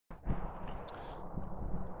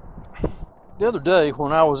The other day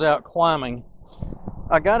when I was out climbing,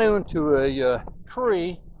 I got into a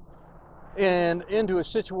tree and into a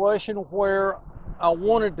situation where I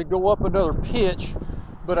wanted to go up another pitch,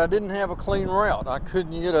 but I didn't have a clean route. I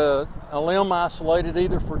couldn't get a limb isolated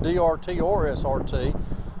either for DRT or SRT,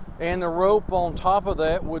 and the rope on top of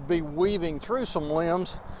that would be weaving through some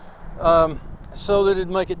limbs so that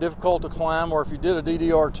it'd make it difficult to climb, or if you did a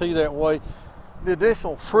DDRT that way, the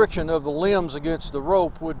additional friction of the limbs against the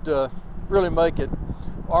rope would really make it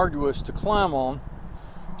arduous to climb on.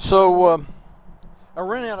 So I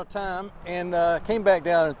ran out of time and came back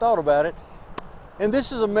down and thought about it. And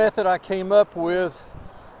this is a method I came up with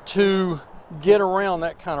to get around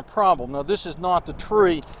that kind of problem. Now, this is not the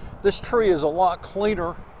tree. This tree is a lot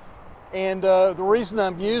cleaner. And the reason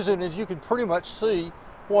I'm using it is you can pretty much see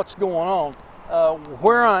what's going on.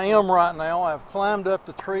 Where I am right now, I've climbed up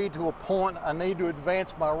the tree to a point I need to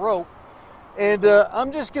advance my rope. And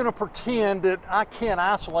I'm just going to pretend that I can't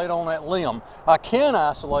isolate on that limb. I can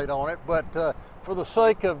isolate on it, but for the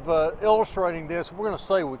sake of illustrating this, we're going to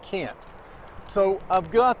say we can't. So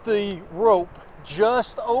I've got the rope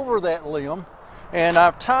just over that limb, and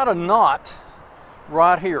I've tied a knot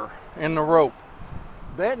right here in the rope.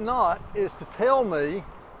 That knot is to tell me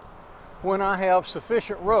when I have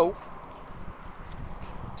sufficient rope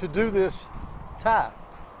to do this tie.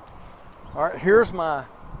 All right, here's my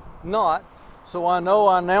knot. So I know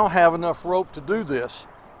I now have enough rope to do this.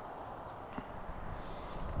 I'm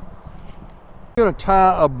going to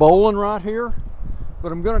tie a bowline right here,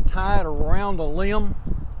 but I'm going to tie it around a limb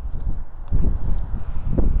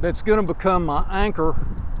that's going to become my anchor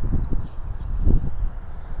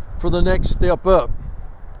for the next step up.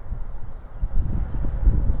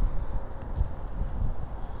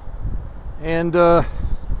 And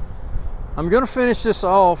I'm going to finish this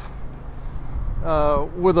off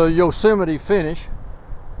with a Yosemite finish,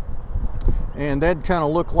 and that kind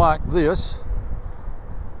of look like this.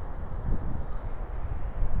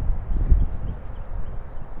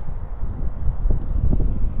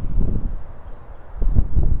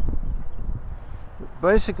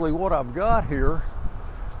 Basically what I've got here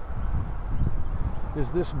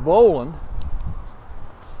is this bowline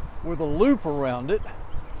with a loop around it,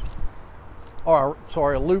 or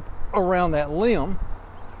sorry, a loop around that limb.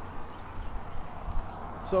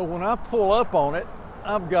 So when I pull up on it,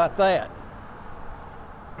 I've got that.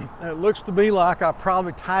 It looks to me like I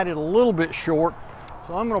probably tied it a little bit short,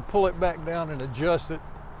 so I'm going to pull it back down and adjust it.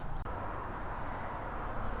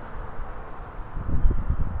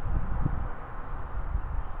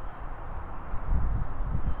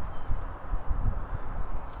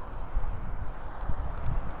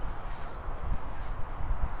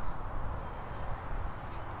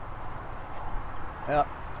 Now,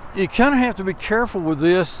 you kind of have to be careful with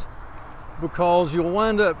this because you'll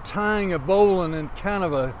wind up tying a bowline in kind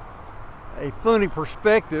of a funny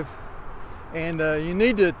perspective, and you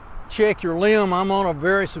need to check your limb. I'm on a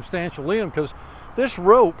very substantial limb because this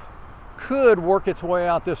rope could work its way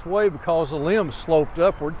out this way because the limb is sloped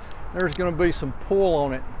upward. There's going to be some pull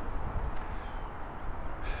on it.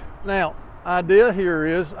 Now, idea here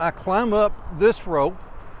is I climb up this rope,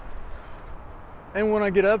 and when I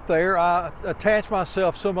get up there, I attach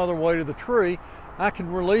myself some other way to the tree. I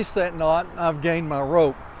can release that knot, and I've gained my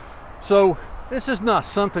rope. So this is not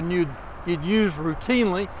something you'd use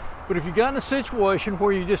routinely, but if you got in a situation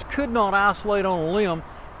where you just could not isolate on a limb,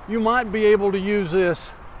 you might be able to use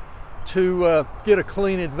this to get a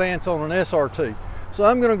clean advance on an SRT. So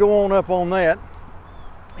I'm going to go on up on that,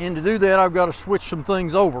 and to do that, I've got to switch some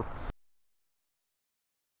things over.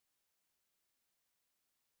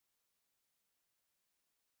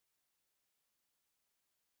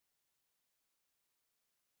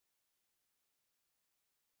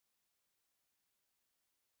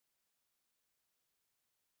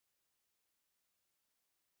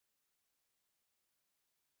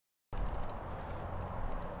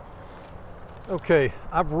 Okay,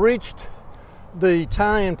 I've reached the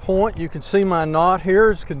tie-in point. You can see my knot here.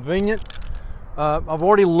 It's convenient. I've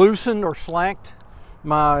already loosened or slacked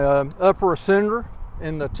my upper ascender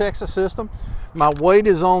in the Texas system. My weight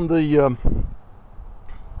is on the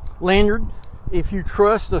lanyard. If you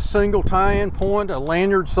trust a single tie-in point, a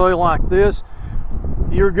lanyard say like this,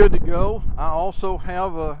 you're good to go. I also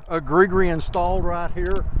have a Grigri installed right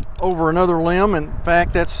here over another limb. In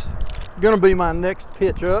fact, that's going to be my next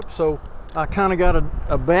pitch up, so I kind of got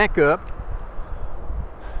a backup.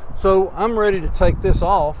 So I'm ready to take this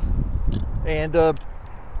off, and I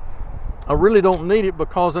really don't need it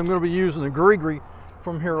because I'm going to be using the Grigri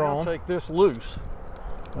from here on. I'll take this loose.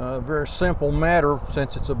 Very simple matter.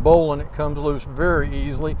 Since it's a bowline, it comes loose very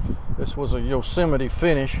easily. This was a Yosemite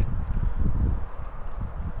finish.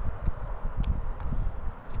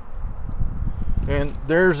 And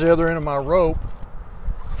there's the other end of my rope,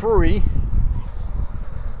 free.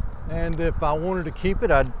 And if I wanted to keep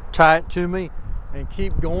it, I'd tie it to me and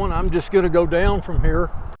keep going. I'm just going to go down from here